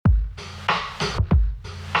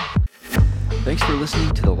Thanks for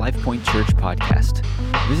listening to the LifePoint Church podcast.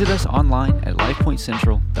 Visit us online at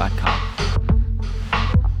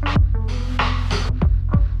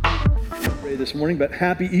lifepointcentral.com. Pray this morning, but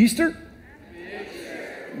happy Easter.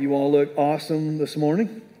 You all look awesome this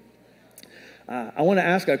morning. I want to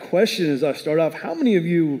ask a question as I start off. How many of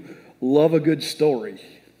you love a good story?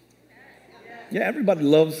 Yeah, everybody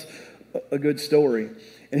loves a good story.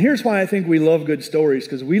 And here's why I think we love good stories,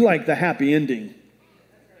 because we like the happy ending.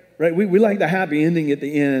 Right? We like the happy ending at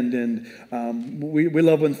the end, and we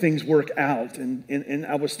love when things work out. And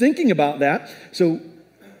I was thinking about that. So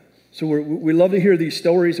we love to hear these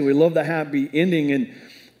stories, and we love the happy ending.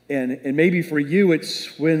 And maybe for you,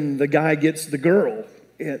 it's when the guy gets the girl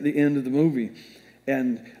at the end of the movie.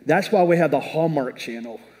 And that's why we have the Hallmark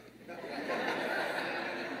Channel.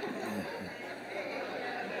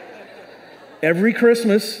 Every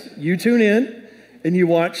Christmas, you tune in and you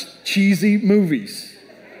watch cheesy movies.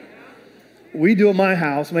 We do at my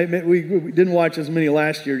house. We didn't watch as many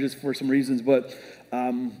last year just for some reasons, but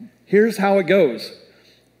here's how it goes.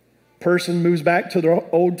 Person moves back to their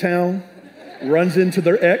old town, runs into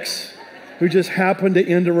their ex, who just happened to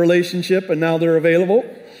end a relationship and now they're available.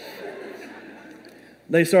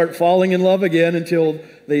 They start falling in love again until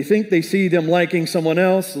they think they see them liking someone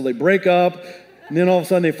else, so they break up. And then all of a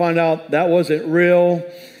sudden they find out that wasn't real.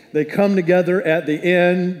 They come together at the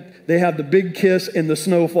end. They have the big kiss and the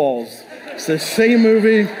snow falls. It's the same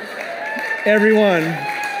movie, everyone.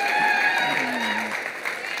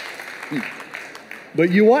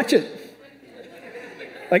 But you watch it.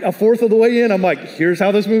 Like a fourth of the way in, I'm like, here's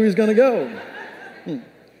how this movie's going to go.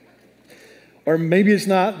 Or maybe it's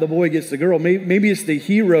not the boy gets the girl. Maybe it's the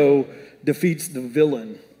hero defeats the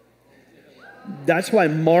villain. That's why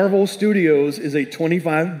Marvel Studios is a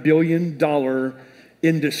 $25 billion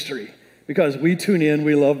industry. Because we tune in,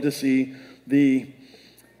 we love to see the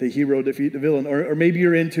hero defeat the villain. Or maybe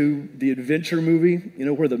you're into the adventure movie,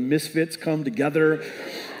 where the misfits come together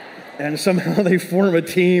and somehow they form a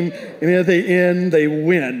team, and at the end, they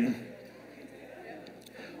win.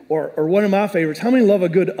 Or one of my favorites, how many love a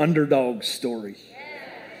good underdog story?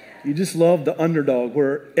 You just love the underdog,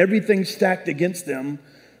 where everything's stacked against them,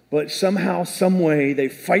 but somehow, some way, they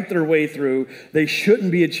fight their way through. They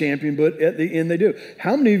shouldn't be a champion, but at the end, they do.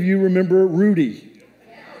 How many of you remember Rudy?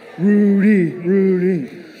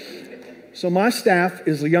 Rudy. So my staff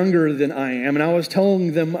is younger than I am, and I was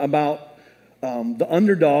telling them about the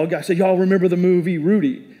underdog. I said, y'all remember the movie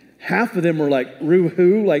Rudy? Half of them were like,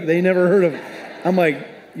 who? Like they never heard of it. I'm like,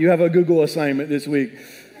 you have a Google assignment this week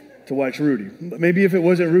to watch Rudy. Maybe if it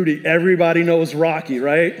wasn't Rudy, everybody knows Rocky,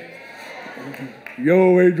 right?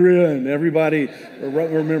 Yo, Adrian, everybody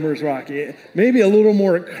remembers Rocky. Maybe a little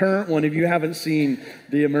more current one. If you haven't seen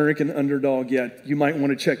The American Underdog yet, you might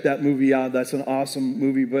want to check that movie out. That's an awesome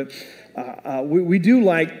movie. But we do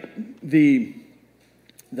like the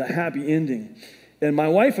happy ending. And my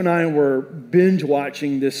wife and I were binge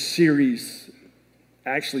watching this series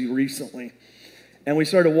actually recently. And we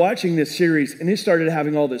started watching this series, and it started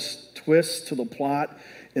having all this twists to the plot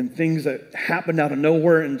and things that happened out of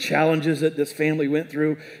nowhere and challenges that this family went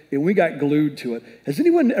through, and we got glued to it. Has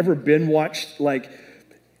anyone ever been watched, like,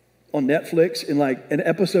 on Netflix, and, like, an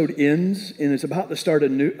episode ends, and it's about to start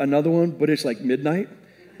another one, but it's, like, midnight?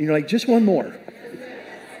 And you're like, just one more.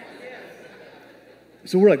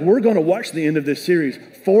 So we're going to watch the end of this series.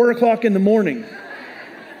 4 o'clock in the morning.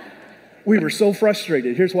 We were so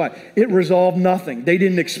frustrated. Here's why. It resolved nothing. They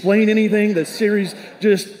didn't explain anything. The series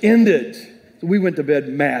just ended. We went to bed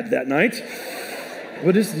mad that night.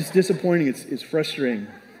 But it's disappointing. It's frustrating.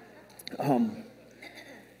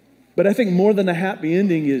 But I think more than a happy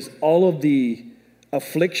ending is all of the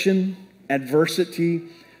affliction, adversity,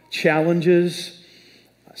 challenges,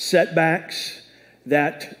 setbacks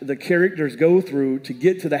that the characters go through to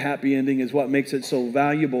get to the happy ending is what makes it so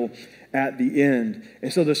valuable at the end.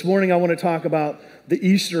 And so this morning I want to talk about the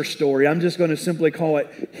Easter story. I'm just going to simply call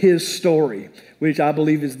it His Story, which I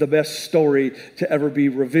believe is the best story to ever be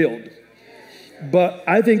revealed. But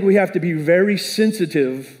I think we have to be very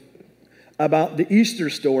sensitive about the Easter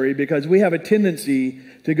story, because we have a tendency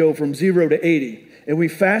to go from 0 to 80. And we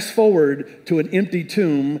fast forward to an empty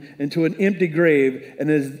tomb and to an empty grave.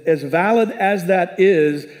 And as valid as that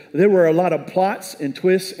is, there were a lot of plots and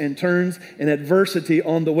twists and turns and adversity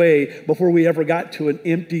on the way before we ever got to an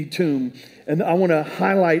empty tomb. And I want to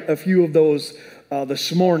highlight a few of those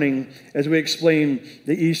this morning as we explain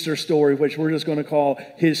the Easter story, which we're just going to call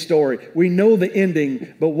His Story. We know the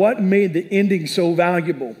ending, but what made the ending so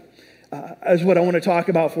valuable is what I want to talk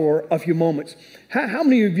about for a few moments. How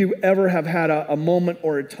many of you ever have had a moment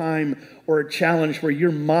or a time or a challenge where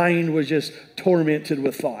your mind was just tormented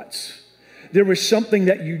with thoughts? there was something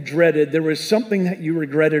that you dreaded. There was something that you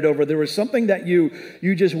regretted over. There was something that you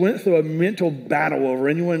just went through a mental battle over.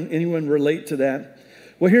 Anyone relate to that?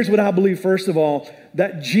 Well, here's what I believe, first of all,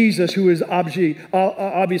 that Jesus, who is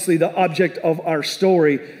obviously the object of our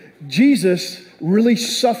story, Jesus really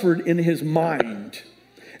suffered in his mind.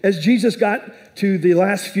 As Jesus got to the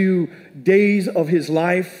last few days of his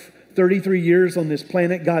life, 33 years on this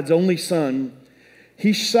planet, God's only son,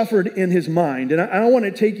 he suffered in his mind. And I want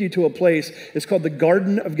to take you to a place, it's called the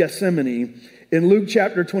Garden of Gethsemane. In Luke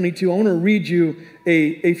chapter 22, I want to read you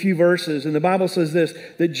a few verses. And the Bible says this,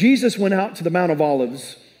 that Jesus went out to the Mount of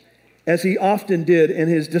Olives, as he often did, and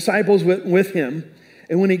his disciples went with him.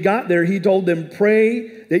 And when he got there, he told them,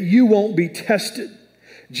 pray that you won't be tested.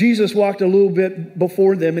 Jesus walked a little bit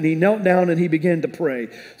before them, and he knelt down and he began to pray.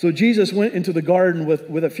 So Jesus went into the garden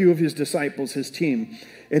with a few of his disciples, his team.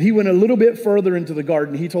 And he went a little bit further into the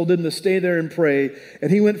garden. He told them to stay there and pray.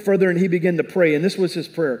 And he went further and he began to pray. And this was his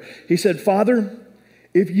prayer. He said, Father,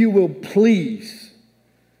 if you will please,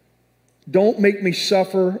 don't make me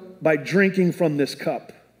suffer by drinking from this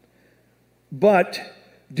cup, but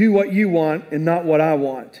do what you want and not what I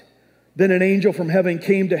want. Then an angel from heaven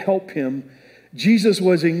came to help him. Jesus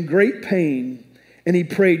was in great pain, and he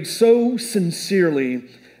prayed so sincerely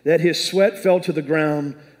that his sweat fell to the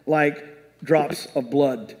ground like drops of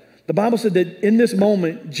blood. The Bible said that in this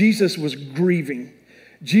moment, Jesus was grieving.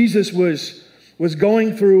 Jesus was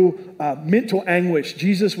going through mental anguish.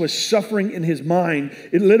 Jesus was suffering in his mind.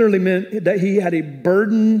 It literally meant that he had a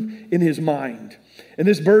burden in his mind. And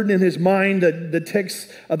this burden in his mind, the text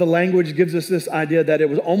of the language gives us this idea that it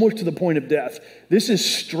was almost to the point of death. This is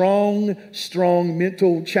strong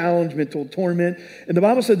mental challenge, mental torment. And the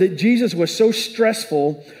Bible said that Jesus was so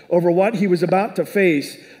stressful over what he was about to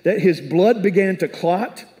face that his blood began to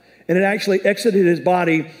clot, and it actually exited his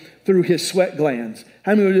body through his sweat glands.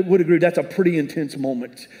 How many would agree that's a pretty intense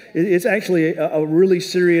moment? It's actually a really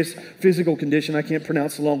serious physical condition. I can't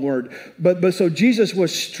pronounce the long word. But so Jesus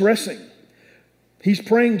was stressing. He's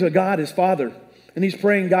praying to God, his Father, and he's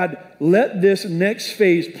praying, God, let this next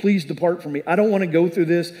phase please depart from me. I don't want to go through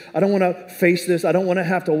this. I don't want to face this. I don't want to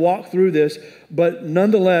have to walk through this. But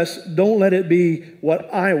nonetheless, don't let it be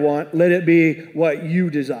what I want. Let it be what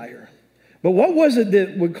you desire. But what was it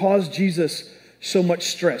that would cause Jesus so much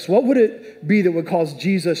stress? What would it be that would cause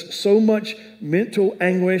Jesus so much mental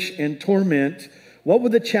anguish and torment? What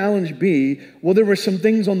would the challenge be? Well, there were some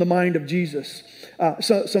things on the mind of Jesus.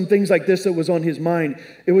 Some things like this that was on his mind.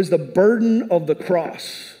 It was the burden of the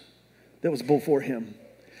cross that was before him.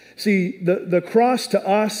 See, the cross to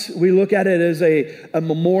us, we look at it as a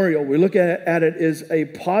memorial. We look at it as a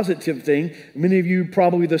positive thing. Many of you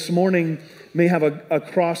probably this morning may have a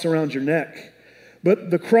cross around your neck.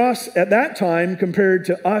 But the cross at that time, compared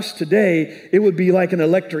to us today, it would be like an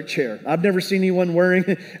electric chair. I've never seen anyone wearing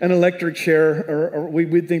an electric chair, or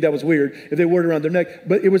we'd think that was weird if they wore it around their neck.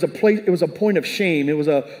 But it was a point of shame. It was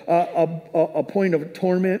a point of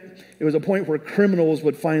torment. It was a point where criminals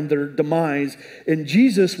would find their demise. And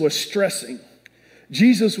Jesus was stressing.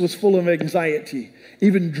 Jesus was full of anxiety,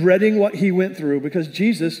 even dreading what he went through, because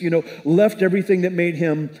Jesus, left everything that made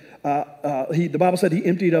him. The Bible said he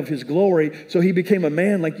emptied of his glory, so he became a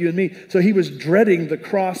man like you and me. So he was dreading the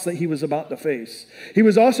cross that he was about to face. He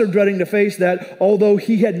was also dreading to face that although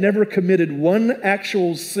he had never committed one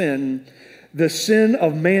actual sin, the sin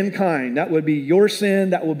of mankind, that would be your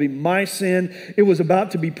sin, that would be my sin, it was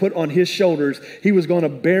about to be put on his shoulders. He was going to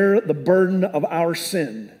bear the burden of our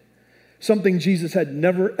sin, something Jesus had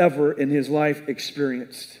never ever in his life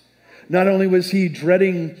experienced. Not only was he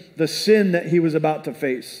dreading the sin that he was about to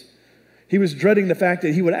face, he was dreading the fact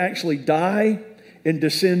that he would actually die and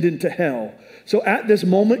descend into hell. So at this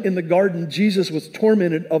moment in the garden, Jesus was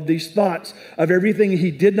tormented of these thoughts of everything he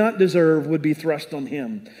did not deserve would be thrust on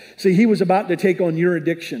him. See, he was about to take on your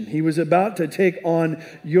addiction. He was about to take on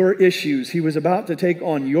your issues. He was about to take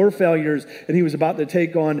on your failures, and he was about to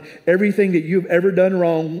take on everything that you've ever done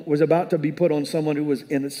wrong was about to be put on someone who was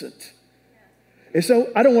innocent. And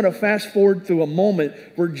so I don't want to fast forward through a moment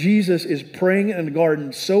where Jesus is praying in the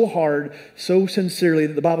garden so hard, so sincerely,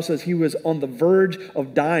 that the Bible says he was on the verge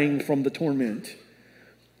of dying from the torment,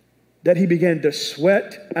 that he began to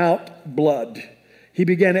sweat out blood. He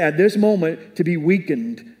began at this moment to be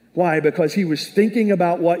weakened. Why? Because he was thinking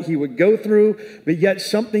about what he would go through, but yet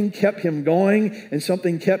something kept him going and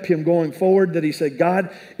something kept him going forward, that he said,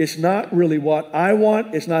 God, it's not really what I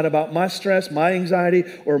want. It's not about my stress, my anxiety,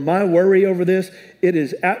 or my worry over this. It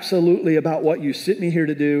is absolutely about what you sent me here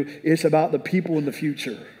to do. It's about the people in the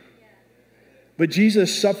future. But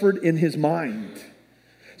Jesus suffered in his mind.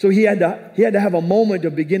 So he had to have a moment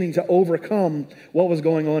of beginning to overcome what was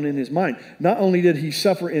going on in his mind. Not only did he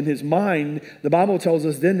suffer in his mind, the Bible tells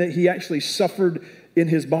us then that he actually suffered in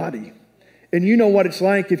his body. And you know what it's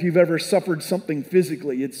like if you've ever suffered something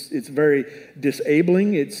physically. It's very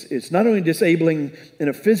disabling. It's not only disabling in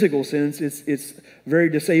a physical sense, it's very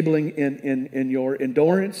disabling in your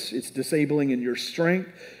endurance. It's disabling in your strength.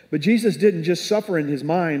 But Jesus didn't just suffer in his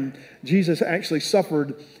mind. Jesus actually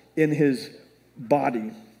suffered in his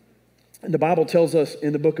body. And the Bible tells us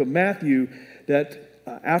in the book of Matthew that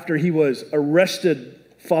after he was arrested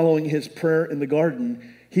following his prayer in the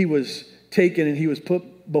garden, he was taken and he was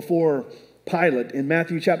put before Pilate. In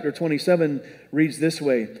Matthew chapter 27 reads this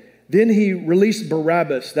way: Then he released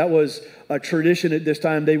Barabbas. That was a tradition at this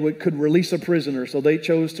time. They could release a prisoner. So they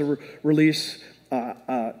chose to release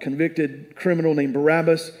a convicted criminal named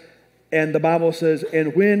Barabbas. And the Bible says,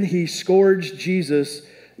 and when he scourged Jesus,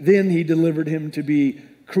 then he delivered him to be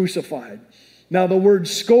crucified. Now the word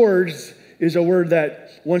scourged is a word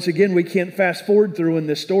that, once again, we can't fast forward through in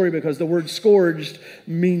this story, because the word scourged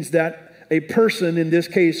means that a person, in this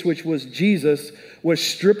case, which was Jesus, was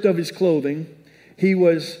stripped of his clothing. He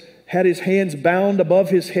had his hands bound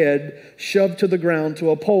above his head, shoved to the ground to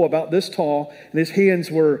a pole about this tall, and his hands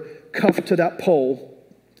were cuffed to that pole.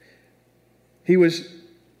 He was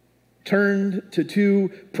turned to two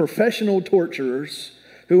professional torturers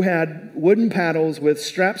who had wooden paddles with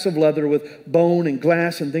straps of leather with bone and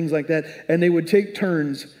glass and things like that, and they would take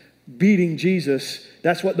turns beating Jesus.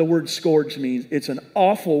 That's what the word scourge means. It's an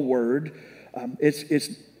awful word.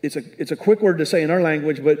 It's a quick word to say in our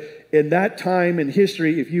language, but in that time in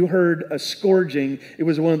history, if you heard a scourging, it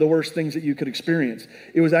was one of the worst things that you could experience.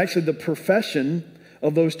 It was actually the profession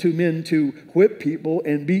of those two men to whip people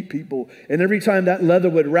and beat people. And every time that leather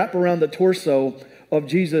would wrap around the torso of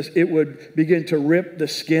Jesus, it would begin to rip the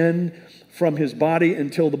skin from his body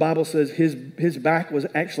until the Bible says his back was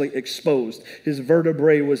actually exposed. His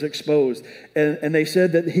vertebrae was exposed. And they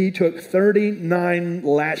said that he took 39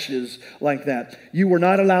 lashes like that. You were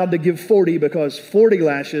not allowed to give 40, because 40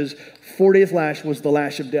 lashes, 40th lash was the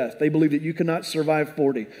lash of death. They believed that you could not survive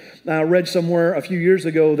 40. Now, I read somewhere a few years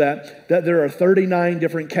ago that there are 39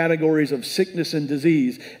 different categories of sickness and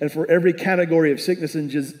disease. And for every category of sickness and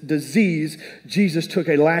disease, Jesus took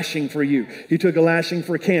a lashing for you. He took a lashing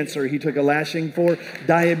for cancer. He took a lashing for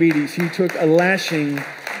diabetes. He took a lashing.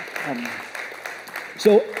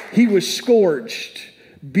 So he was scourged,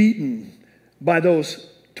 beaten by those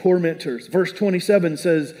tormentors. Verse 27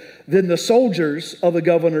 says, Then the soldiers of the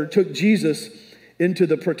governor took Jesus into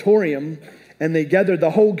the praetorium, and they gathered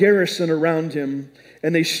the whole garrison around him,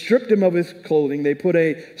 and they stripped him of his clothing. They put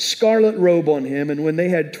a scarlet robe on him, and when they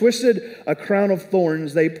had twisted a crown of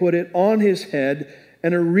thorns, they put it on his head,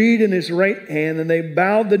 and a reed in his right hand, and they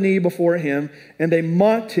bowed the knee before him, and they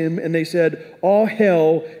mocked him, and they said, All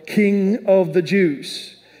hail, King of the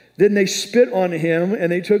Jews. Then they spit on him,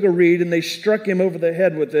 and they took a reed, and they struck him over the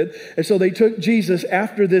head with it. And so they took Jesus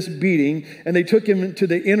after this beating, and they took him to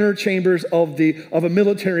the inner chambers of a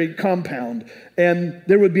military compound. And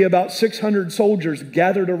there would be about 600 soldiers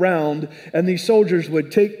gathered around, and these soldiers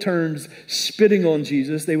would take turns spitting on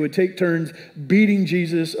Jesus. They would take turns beating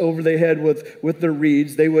Jesus over the head with their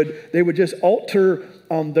reeds. They would just alter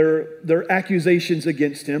their accusations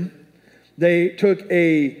against him. They took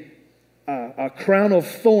a crown of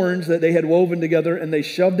thorns that they had woven together, and they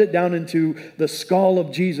shoved it down into the skull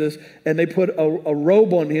of Jesus, and they put a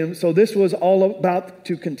robe on him. So this was all about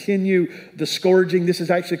to continue the scourging. This is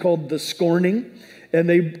actually called the scorning. And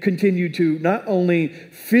they continued to not only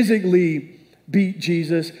physically beat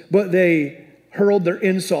Jesus, but they hurled their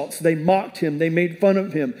insults. They mocked him. They made fun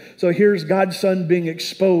of him. So here's God's Son being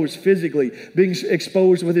exposed physically, being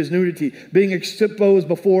exposed with his nudity, being exposed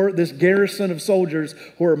before this garrison of soldiers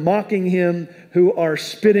who are mocking him, who are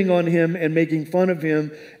spitting on him and making fun of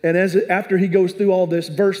him. And after he goes through all this,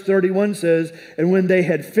 verse 31 says, And when they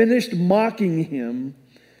had finished mocking him,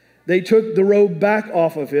 they took the robe back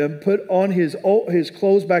off of him, put on his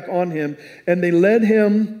clothes back on him, and they led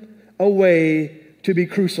him away to be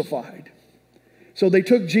crucified. So they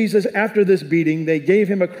took Jesus after this beating. They gave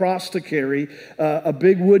him a cross to carry, a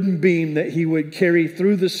big wooden beam that he would carry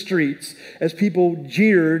through the streets as people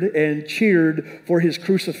jeered and cheered for his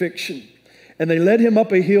crucifixion. And they led him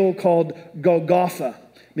up a hill called Golgotha.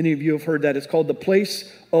 Many of you have heard that. It's called the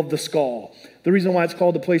place of the skull. The reason why it's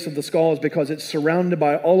called the place of the skull is because it's surrounded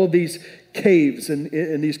by all of these caves. And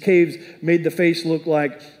these caves made the face look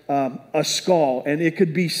like a skull, and it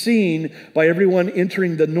could be seen by everyone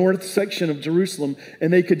entering the north section of Jerusalem,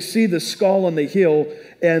 and they could see the skull on the hill,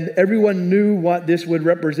 and everyone knew what this would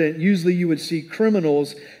represent. Usually you would see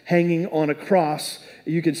criminals hanging on a cross.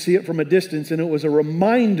 You could see it from a distance, and it was a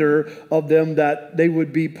reminder of them that they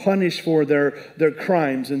would be punished for their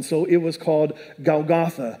crimes. And so it was called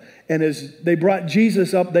Golgotha. And as they brought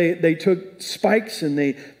Jesus up, they took spikes and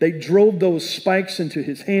they drove those spikes into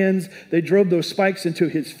his hands. They drove those spikes into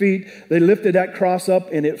his feet. They lifted that cross up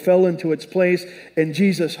and it fell into its place. And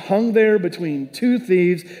Jesus hung there between two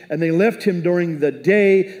thieves, and they left him during the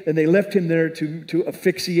day, and they left him there to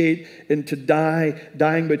asphyxiate and to die,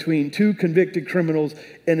 dying between two convicted criminals.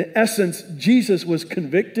 In essence, Jesus was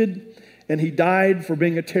convicted and he died for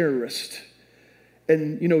being a terrorist.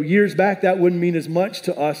 And, years back, that wouldn't mean as much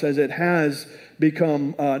to us as it has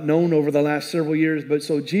become known over the last several years. But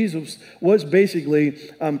so Jesus was basically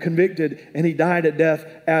convicted, and he died at death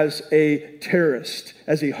as a terrorist.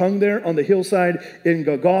 As he hung there on the hillside in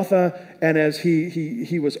Golgotha, and as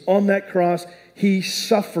he was on that cross, he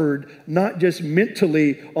suffered not just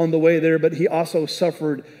mentally on the way there, but he also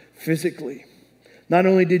suffered physically. Not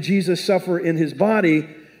only did Jesus suffer in his body,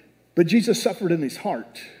 but Jesus suffered in his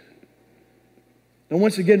heart. And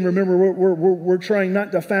once again, remember, we're trying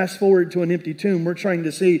not to fast forward to an empty tomb. We're trying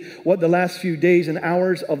to see what the last few days and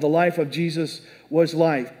hours of the life of Jesus was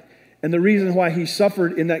like. And the reason why he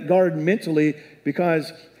suffered in that garden mentally,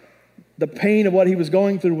 because the pain of what he was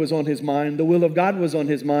going through was on his mind. The will of God was on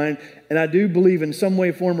his mind. And I do believe in some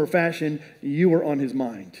way, form, or fashion, you were on his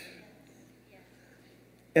mind.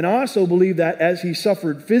 And I also believe that as he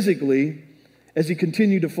suffered physically, as he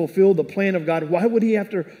continued to fulfill the plan of God, why would he have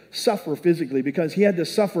to suffer physically? Because he had to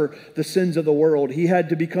suffer the sins of the world. He had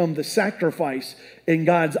to become the sacrifice in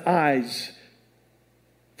God's eyes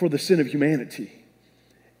for the sin of humanity.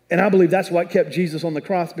 And I believe that's what kept Jesus on the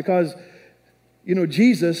cross, because,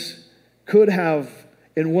 Jesus could have,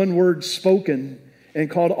 in one word, spoken and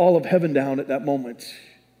called all of heaven down at that moment.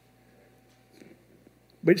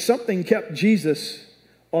 But something kept Jesus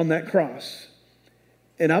on that cross.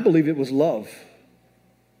 And I believe it was love.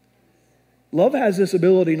 Love has this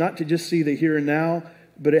ability not to just see the here and now,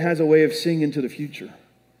 but it has a way of seeing into the future.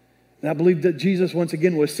 And I believe that Jesus, once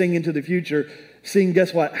again, was seeing into the future, seeing,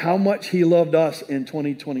 guess what? How much he loved us in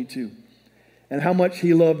 2022. And how much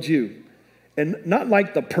he loved you. And not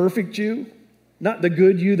like the perfect you, not the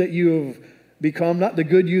good you that you have become, not the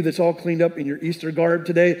good you that's all cleaned up in your Easter garb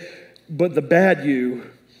today, but the bad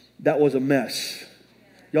you that was a mess.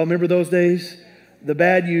 Y'all remember those days? The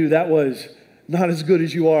bad you that was not as good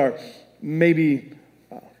as you are maybe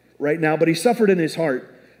right now, but he suffered in his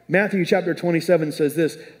heart. Matthew chapter 27 says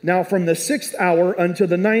this, "Now from the 6th hour unto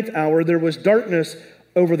the 9th hour there was darkness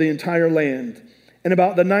over the entire land. And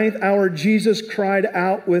about the 9th hour Jesus cried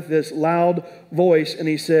out with this loud voice, and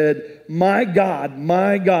he said, my God,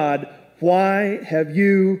 why have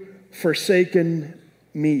you forsaken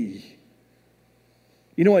me?"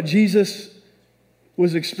 You know what Jesus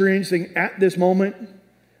was experiencing at this moment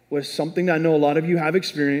was something that I know a lot of you have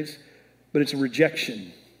experienced, but it's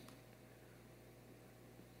rejection.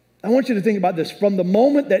 I want you to think about this. From the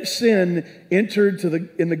moment that sin entered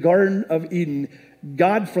in the Garden of Eden,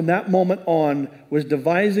 God from that moment on was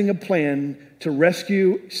devising a plan to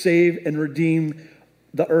rescue, save, and redeem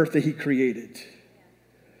the earth that he created.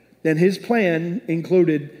 And his plan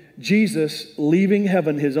included Jesus leaving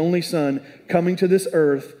heaven, his only son, coming to this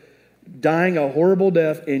earth, dying a horrible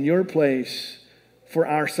death in your place for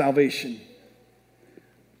our salvation.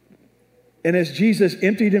 And as Jesus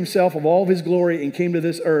emptied himself of all of his glory and came to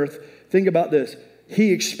this earth, think about this.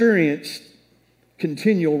 He experienced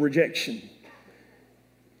continual rejection.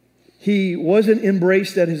 He wasn't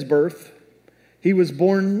embraced at his birth. He was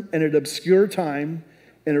born in an obscure time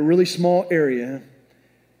in a really small area.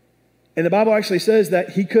 And the Bible actually says that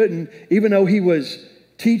he couldn't, even though he was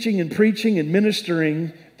teaching and preaching and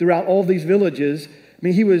ministering throughout all these villages.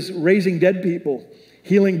 He was raising dead people,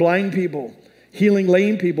 healing blind people, healing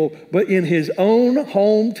lame people. But in his own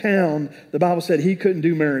hometown, the Bible said he couldn't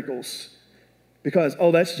do miracles because,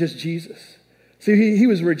 that's just Jesus. See, he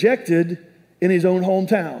was rejected in his own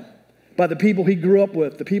hometown by the people he grew up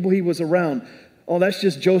with, the people he was around. That's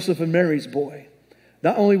just Joseph and Mary's boy.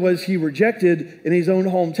 Not only was he rejected in his own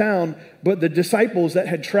hometown, but the disciples that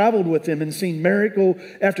had traveled with him and seen miracle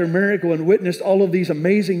after miracle and witnessed all of these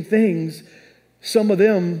amazing things, some of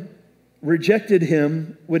them rejected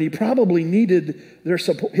him when he probably needed their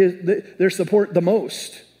support the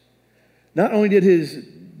most. Not only did his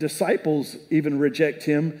disciples even reject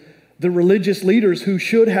him, the religious leaders who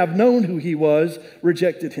should have known who he was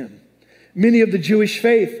rejected him. Many of the Jewish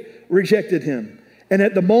faith rejected him. And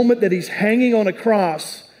at the moment that he's hanging on a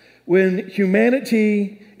cross, when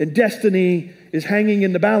humanity and destiny is hanging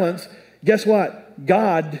in the balance, guess what?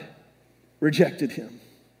 God rejected him.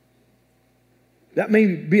 That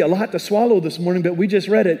may be a lot to swallow this morning, but we just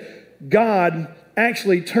read it. God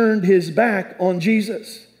actually turned his back on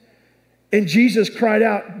Jesus. And Jesus cried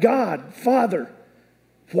out, God, Father,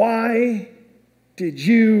 why did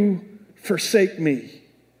you forsake me?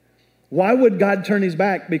 Why would God turn his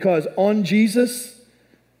back? Because on Jesus,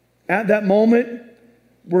 at that moment,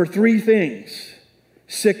 were three things.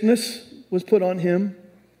 Sickness was put on him.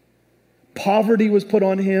 Poverty was put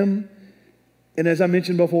on him. And as I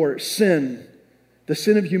mentioned before, sin, the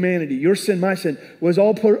sin of humanity, your sin, my sin, was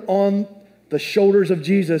all put on the shoulders of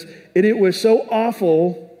Jesus. And it was so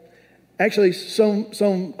awful. Actually, some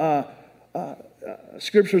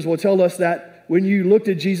scriptures will tell us that when you looked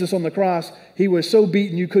at Jesus on the cross, he was so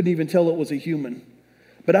beaten you couldn't even tell it was a human.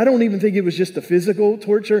 But I don't even think it was just the physical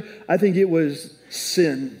torture. I think it was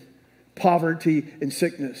sin, poverty, and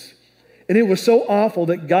sickness. And it was so awful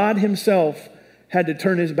that God himself had to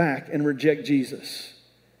turn his back and reject Jesus.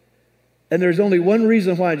 And there's only one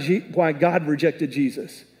reason why God rejected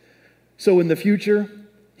Jesus. So in the future,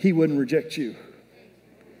 he wouldn't reject you.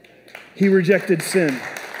 He rejected sin.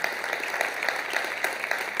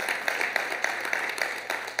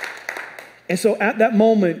 And so at that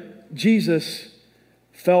moment, Jesus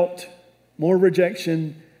felt more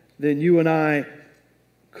rejection than you and I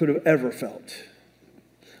could have ever felt.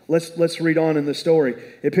 Let's read on in the story.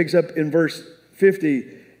 It picks up in verse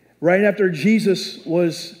 50. Right after Jesus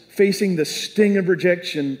was facing the sting of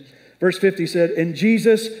rejection, verse 50 said, and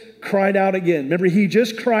Jesus cried out again. Remember, he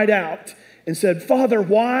just cried out and said, Father,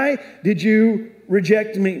 why did you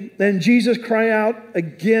reject me? Then Jesus cried out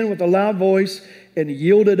again with a loud voice and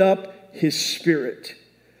yielded up his spirit.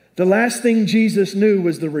 The last thing Jesus knew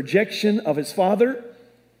was the rejection of his Father.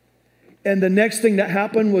 And the next thing that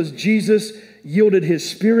happened was Jesus yielded his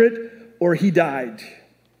spirit or he died.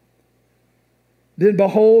 Then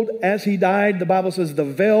behold, as he died, the Bible says the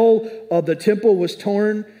veil of the temple was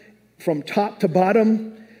torn from top to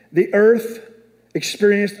bottom. The earth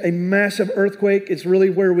experienced a massive earthquake. It's really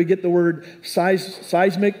where we get the word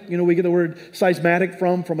seismic. You know, we get the word seismatic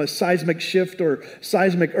from a seismic shift or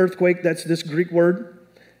seismic earthquake. That's this Greek word.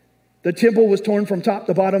 The temple was torn from top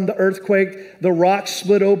to bottom, the earthquake, the rocks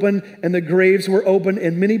split open, and the graves were opened,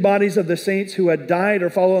 and many bodies of the saints who had died or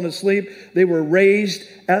fallen asleep, they were raised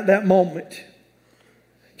at that moment.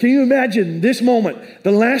 Can you imagine this moment?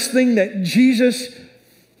 The last thing that Jesus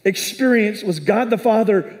experienced was God the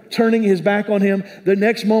Father turning his back on him. The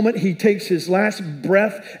next moment, he takes his last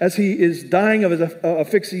breath as he is dying of his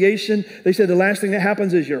asphyxiation. They said the last thing that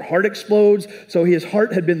happens is your heart explodes. So his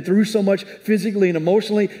heart had been through so much physically and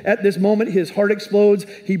emotionally. At this moment, his heart explodes.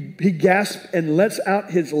 He gasps and lets out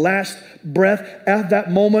his last breath. At that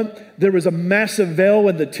moment, there was a massive veil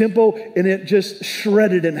in the temple, and it just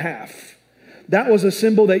shredded in half. That was a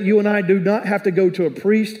symbol that you and I do not have to go to a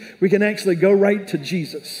priest. We can actually go right to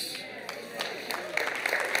Jesus.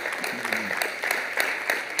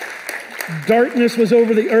 Darkness was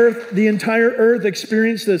over the earth. The entire earth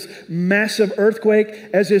experienced this massive earthquake.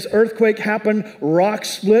 As this earthquake happened,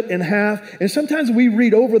 rocks split in half. And sometimes we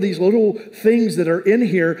read over these little things that are in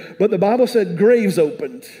here, but the Bible said graves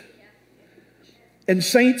opened. And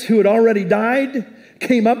saints who had already died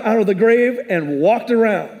came up out of the grave and walked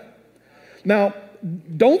around. Now,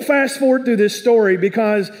 don't fast forward through this story,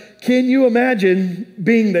 because can you imagine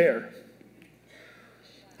being there?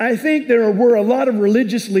 I think there were a lot of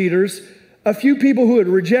religious leaders, a few people who had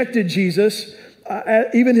rejected Jesus,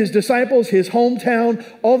 even his disciples, his hometown,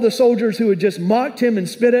 all the soldiers who had just mocked him and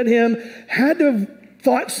spit at him, had to have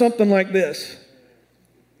thought something like this.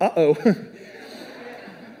 Uh-oh.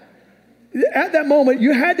 At that moment,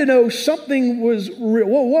 you had to know something was real.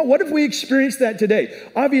 Well, what if we experienced that today?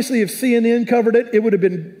 Obviously, if CNN covered it, it would have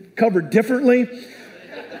been covered differently.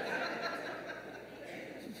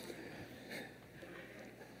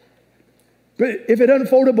 But if it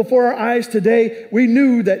unfolded before our eyes today, we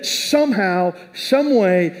knew that somehow, some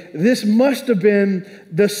way, this must have been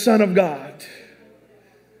the Son of God.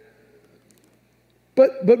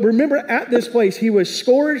 But remember, at this place, he was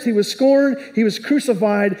scourged, he was scorned, he was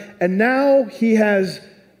crucified, and now he has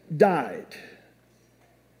died.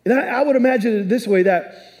 And I would imagine it this way,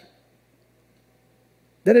 that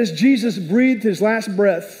as Jesus breathed his last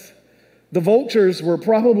breath, the vultures were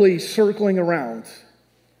probably circling around.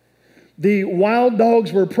 The wild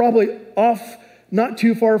dogs were probably off not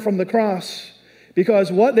too far from the cross,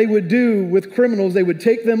 because what they would do with criminals, they would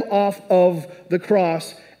take them off of the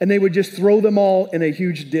cross and they would just throw them all in a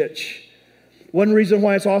huge ditch. One reason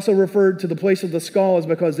why it's also referred to the place of the skull is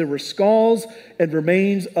because there were skulls and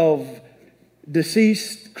remains of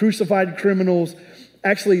deceased, crucified criminals.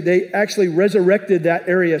 They actually resurrected that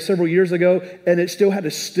area several years ago, and it still had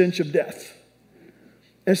a stench of death.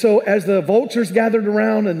 And so as the vultures gathered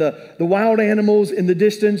around and the wild animals in the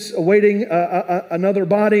distance awaiting another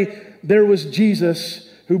body, there was Jesus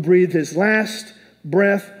who breathed his last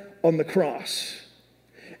breath on the cross.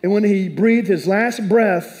 And when he breathed his last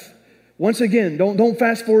breath, once again, don't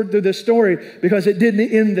fast forward through this story because it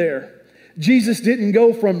didn't end there. Jesus didn't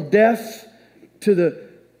go from death to the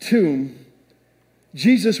tomb.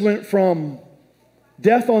 Jesus went from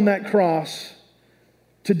death on that cross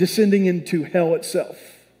to descending into hell itself.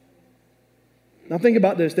 Now think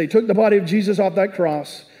about this. They took the body of Jesus off that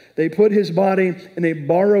cross. They put his body in a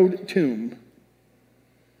borrowed tomb.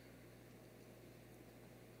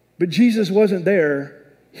 But Jesus wasn't there.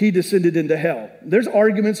 He descended into hell. There's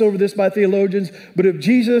arguments over this by theologians, but if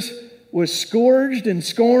Jesus was scourged and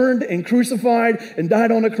scorned and crucified and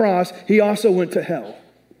died on a cross, he also went to hell.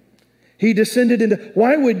 He descended into,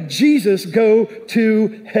 why would Jesus go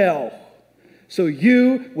to hell? So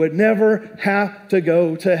you would never have to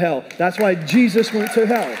go to hell. That's why Jesus went to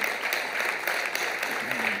hell.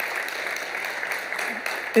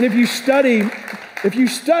 And if you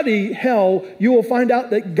study hell, you will find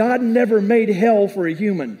out that God never made hell for a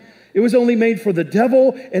human. It was only made for the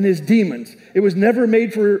devil and his demons. It was never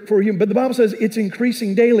made for a human. But the Bible says it's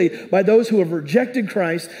increasing daily by those who have rejected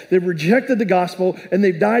Christ. They've rejected the gospel, and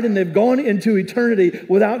they've died and they've gone into eternity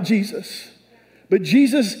without Jesus. But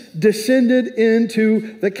Jesus descended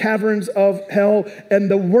into the caverns of hell.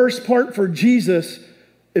 And the worst part for Jesus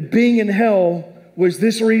being in hell was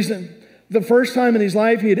this reason. The first time in his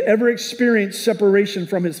life he had ever experienced separation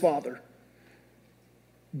from his Father.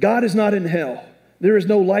 God is not in hell. There is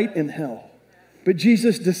no light in hell. But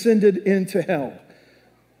Jesus descended into hell.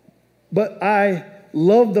 But I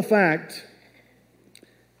love the fact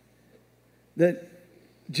that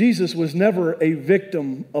Jesus was never a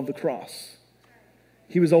victim of the cross.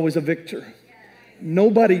 He was always a victor.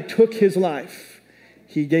 Nobody took his life.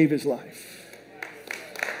 He gave his life.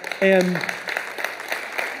 And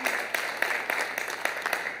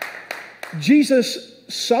Jesus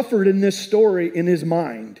suffered in this story in his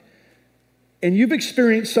mind. And you've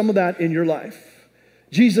experienced some of that in your life.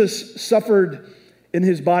 Jesus suffered in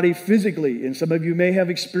his body physically, and some of you may have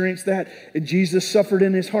experienced that. And Jesus suffered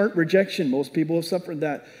in his heart rejection. Most people have suffered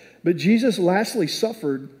that. But Jesus lastly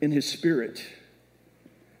suffered in his spirit.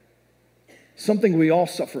 Something we all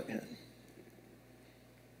suffer in.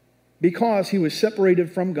 Because he was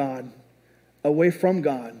separated from God, away from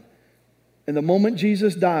God. And the moment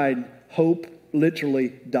Jesus died, hope literally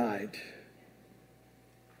died.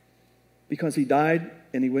 Because he died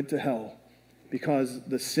and he went to hell. Because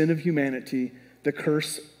the sin of humanity, the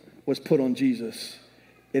curse was put on Jesus.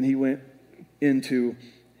 And he went into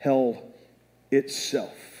hell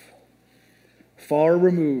itself. Far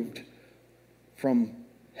removed from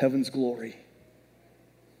heaven's glory.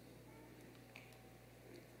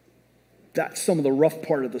 That's some of the rough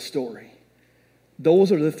part of the story.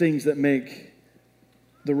 Those are the things that make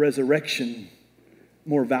the resurrection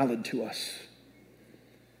more valid to us.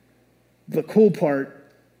 The cool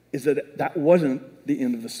part is that that wasn't the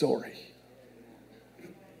end of the story.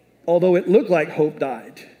 Although it looked like hope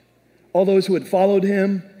died, all those who had followed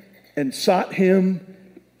him and sought him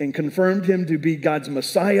and confirmed him to be God's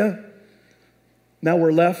Messiah, now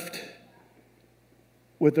we're left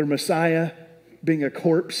with their Messiah being a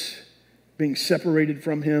corpse, being separated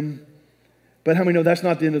from him. But how many know that's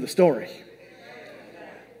not the end of the story?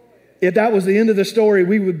 If that was the end of the story,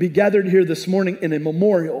 we would be gathered here this morning in a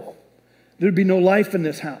memorial. There'd be no life in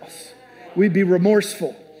this house. We'd be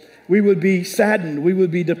remorseful. We would be saddened. We would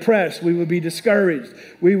be depressed. We would be discouraged.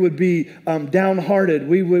 We would be downhearted.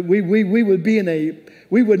 We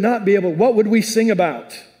would not be able, what would we sing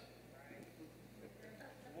about?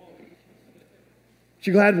 Aren't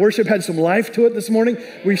you glad worship had some life to it this morning?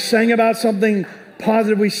 We sang about something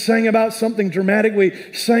positive. We sang about something dramatic.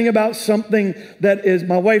 We sang about something that is,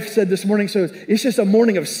 my wife said this morning, so it's just a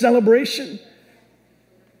morning of celebration.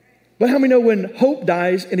 But how many know when hope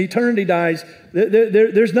dies and eternity dies,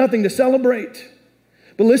 there's nothing to celebrate?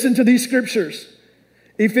 But listen to these scriptures.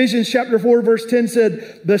 Ephesians chapter 4 verse 10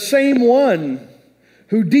 said, the same one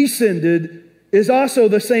who descended is also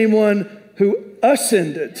the same one who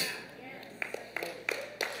ascended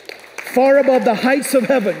far above the heights of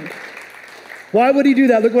heaven. Why would he do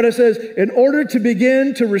that? Look what it says. In order to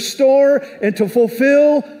begin to restore and to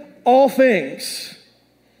fulfill all things.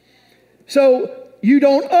 So you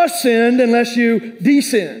don't ascend unless you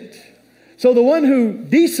descend. So the one who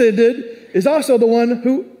descended is also the one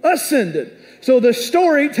who ascended. So the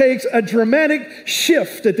story takes a dramatic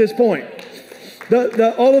shift at this point.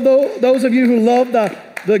 All of those of you who love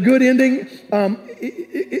the good ending,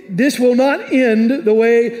 this will not end the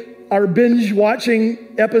way our binge watching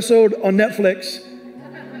episode on Netflix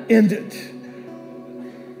ended.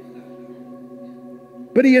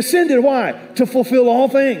 But he ascended, why? To fulfill all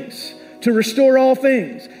things, to restore all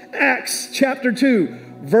things. Acts chapter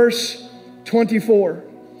 2, verse 24.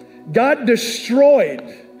 God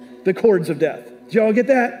destroyed the cords of death. Did y'all get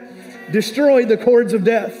that? Destroyed the cords of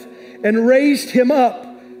death and raised him up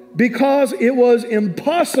because it was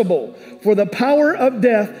impossible for the power of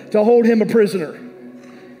death to hold him a prisoner.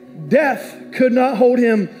 Death could not hold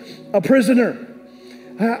him a prisoner.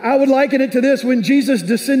 I would liken it to this: when Jesus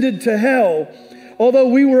descended to hell, although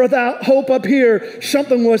we were without hope up here,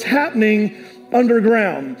 something was happening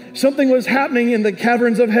underground. Something was happening in the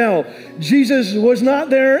caverns of hell. Jesus was not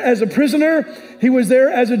there as a prisoner. He was there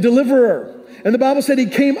as a deliverer. And the Bible said he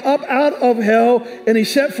came up out of hell and he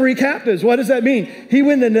set free captives. What does that mean? He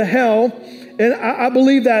went into hell, and I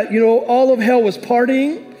believe that, all of hell was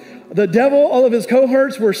partying. The devil, all of his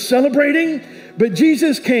cohorts were celebrating. But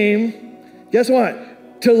Jesus came, guess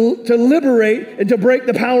what? To liberate and to break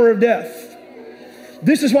the power of death.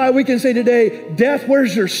 This is why we can say today, death,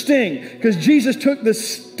 where's your sting? Because Jesus took the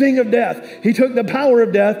sting of death. He took the power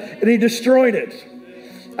of death and he destroyed it.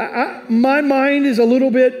 My mind is a little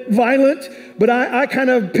bit violent, but I kind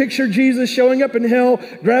of picture Jesus showing up in hell,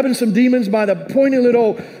 grabbing some demons by the pointy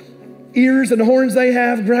little ears and horns they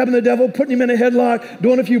have, grabbing the devil, putting him in a headlock,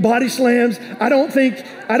 doing a few body slams. I don't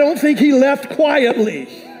think he left quietly.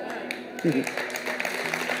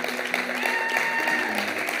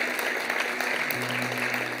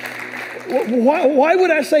 Why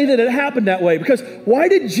would I say that it happened that way? Because how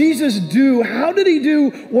did he do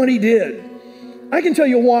what he did? I can tell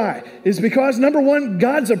you why. It's because, number one,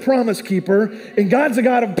 God's a promise keeper, and God's a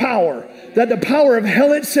God of power. That the power of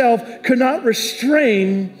hell itself could not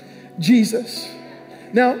restrain Jesus.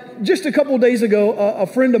 Now, just a couple of days ago, a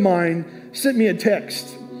friend of mine sent me a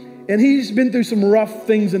text, and he's been through some rough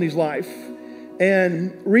things in his life,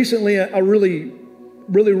 and recently a really,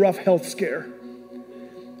 really rough health scare.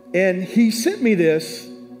 And he sent me this,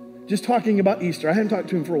 just talking about Easter. I hadn't talked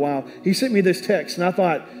to him for a while. He sent me this text, and I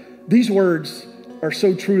thought, these words are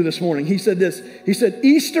so true this morning. He said this. He said,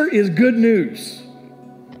 Easter is good news.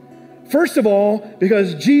 First of all,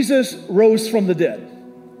 because Jesus rose from the dead.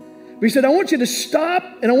 But he said, I want you to stop,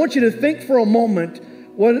 and I want you to think for a moment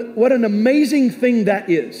what an amazing thing that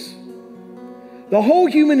is. The whole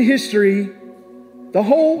human history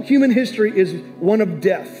is one of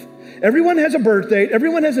death. Everyone has a birth date.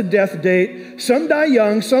 Everyone has a death date. Some die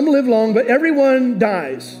young, some live long, but everyone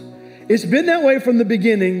dies. It's been that way from the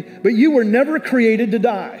beginning, but you were never created to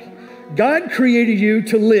die. God created you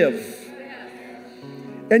to live.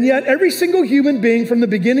 And yet every single human being from the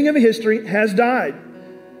beginning of history has died.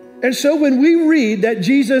 And so when we read that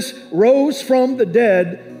Jesus rose from the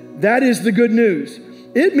dead, that is the good news.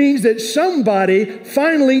 It means that somebody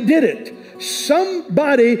finally did it.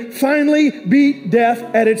 Somebody finally beat death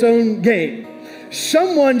at its own game.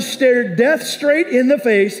 Someone stared death straight in the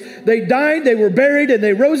face. They died, they were buried, and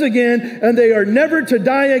they rose again, and they are never to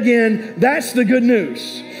die again. That's the good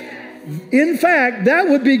news. In fact, that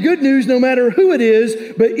would be good news no matter who it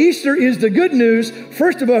is, but Easter is the good news,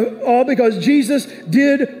 first of all, because Jesus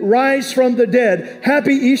did rise from the dead.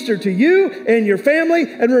 Happy Easter to you and your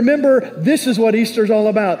family, and remember, this is what Easter is all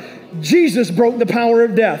about. Jesus broke the power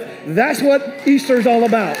of death. That's what Easter is all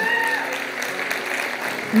about.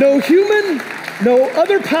 No human, no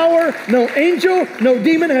other power, no angel, no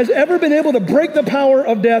demon has ever been able to break the power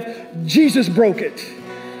of death. Jesus broke it.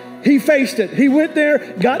 He faced it. He went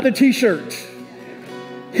there, got the t-shirt.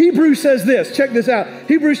 Hebrews says this. Check this out.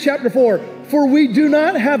 Hebrews chapter 4. For we do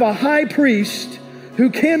not have a high priest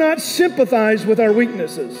who cannot sympathize with our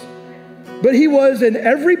weaknesses, but he was in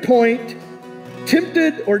every point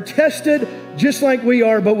tempted or tested just like we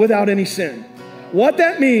are, but without any sin. What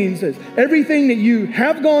that means is everything that you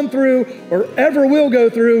have gone through or ever will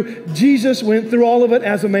go through, Jesus went through all of it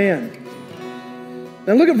as a man.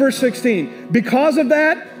 Now look at verse 16. Because of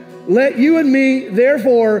that, let you and me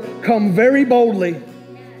therefore come very boldly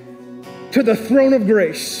to the throne of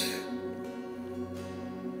grace.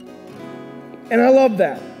 And I love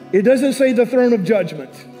that. It doesn't say the throne of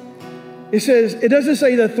judgment. It doesn't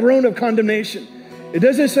say the throne of condemnation. It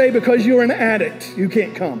doesn't say because you're an addict, you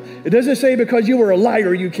can't come. It doesn't say because you were a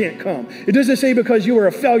liar, you can't come. It doesn't say because you were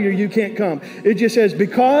a failure, you can't come. It just says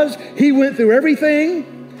because he went through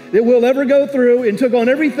everything, that we'll ever go through and took on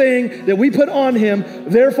everything that we put on him.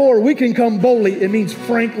 Therefore, we can come boldly. It means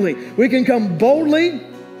frankly. We can come boldly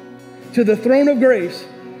to the throne of grace.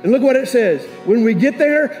 And look what it says. When we get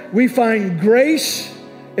there, we find grace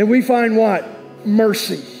and we find what?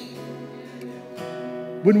 Mercy.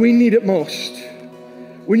 When we need it most.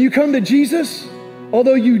 When you come to Jesus,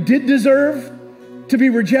 although you did deserve to be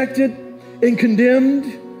rejected and condemned,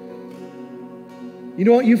 you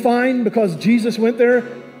know what you find? Because Jesus went there,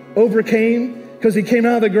 overcame, because he came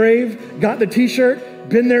out of the grave, got the t-shirt,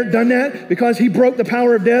 been there, done that, because he broke the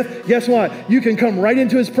power of death. Guess what? You can come right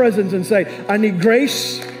into his presence and say, I need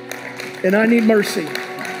grace and I need mercy.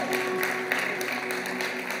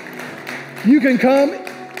 You can come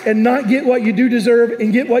and not get what you do deserve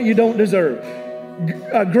and get what you don't deserve.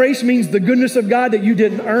 Grace means the goodness of God that you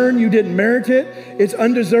didn't earn, you didn't merit it. It's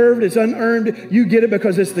undeserved, it's unearned. You get it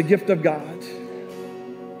because it's the gift of God.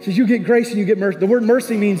 It says you get grace and you get mercy. The word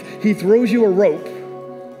mercy means he throws you a rope.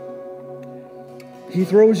 He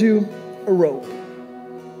throws you a rope.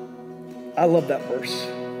 I love that verse.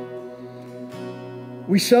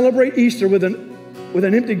 We celebrate Easter with an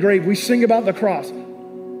empty grave. We sing about the cross.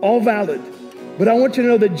 All valid. But I want you to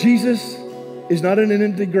know that Jesus is not in an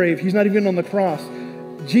empty grave. He's not even on the cross.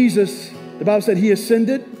 Jesus, the Bible said he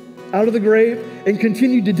ascended out of the grave and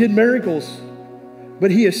continued to do miracles. But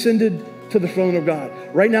he ascended to the throne of God.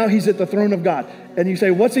 Right now, he's at the throne of God. And you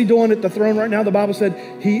say, what's he doing at the throne right now? The Bible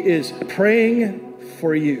said he is praying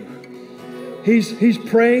for you. He's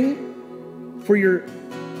praying for your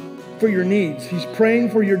needs. He's praying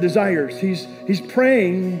for your desires. He's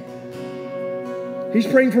praying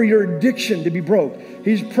for your addiction to be broke.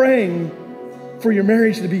 He's praying for your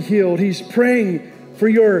marriage to be healed. He's praying for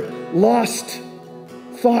your lost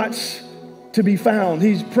thoughts to be found.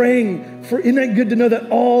 He's praying for, isn't that good to know that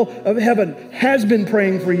all of heaven has been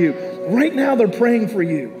praying for you? Right now they're praying for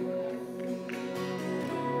you.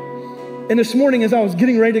 And this morning as I was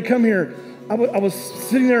getting ready to come here, I was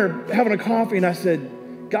sitting there having a coffee and I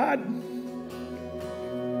said, God,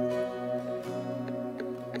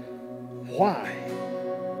 why?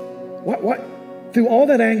 What? Through all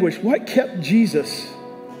that anguish, what kept Jesus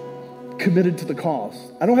committed to the cause?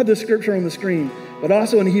 I don't have the scripture on the screen, but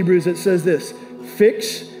also in Hebrews it says this,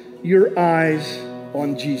 fix your eyes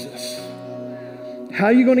on Jesus. How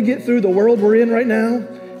are you going to get through the world we're in right now?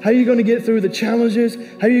 How are you going to get through the challenges?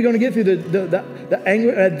 How are you going to get through the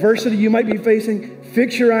adversity you might be facing?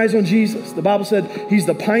 Fix your eyes on Jesus. The Bible said he's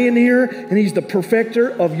the pioneer and he's the perfecter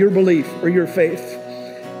of your belief or your faith.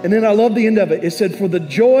 And then I love the end of it. It said, for the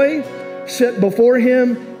joy set before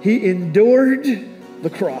him, he endured the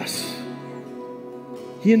cross.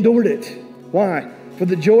 He endured it. Why? For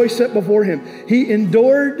the joy set before him. He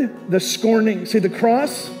endured the scorning. See, the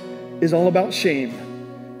cross is all about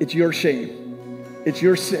shame. It's your shame. It's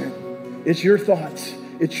your sin. It's your thoughts.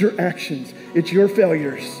 It's your actions. It's your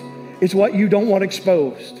failures. It's what you don't want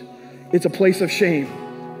exposed. It's a place of shame.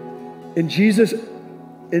 And Jesus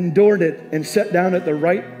endured it and sat down at the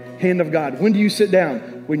right hand of God. When do you sit down?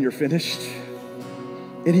 When you're finished.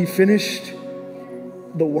 And he finished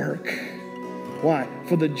the work. Why?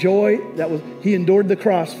 For the joy he endured the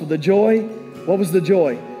cross. For the joy, what was the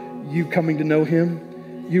joy? You coming to know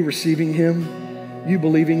him, you receiving him, you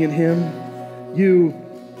believing in him, you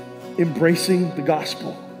embracing the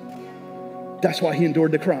gospel. That's why he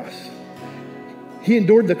endured the cross. He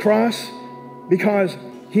endured the cross because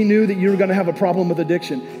he knew that you were going to have a problem with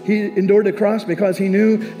addiction. He endured the cross because he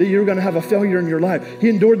knew that you were going to have a failure in your life. He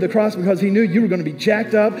endured the cross because he knew you were going to be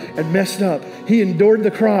jacked up and messed up. He endured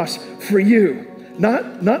the cross for you.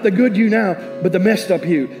 Not the good you now, but the messed up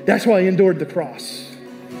you. That's why he endured the cross.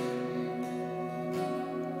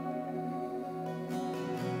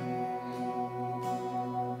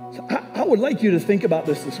 So I would like you to think about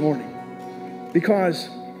this morning, because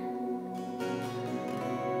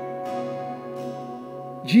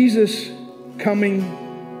Jesus coming,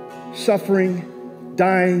 suffering,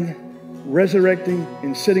 dying, resurrecting,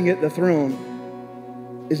 and sitting at the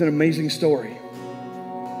throne is an amazing story.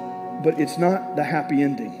 But it's not the happy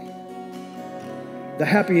ending. The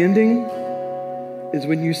happy ending is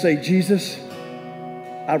when you say, Jesus,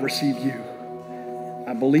 I receive you.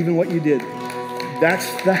 I believe in what you did. That's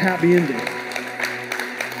the happy ending.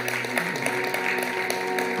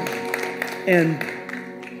 And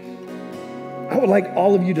I would like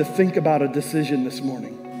all of you to think about a decision this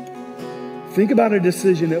morning. Think about a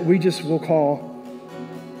decision that we just will call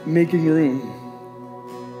making room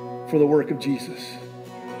for the work of Jesus.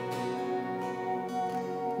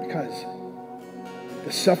 Because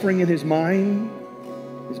the suffering in his mind,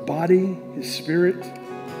 his body, his spirit,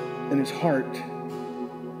 and his heart,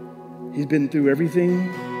 he's been through everything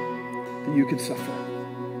that you could suffer.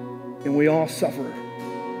 And we all suffer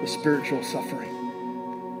the spiritual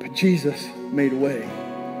suffering. But Jesus made a way.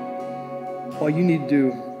 All you need to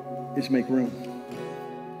do is make room.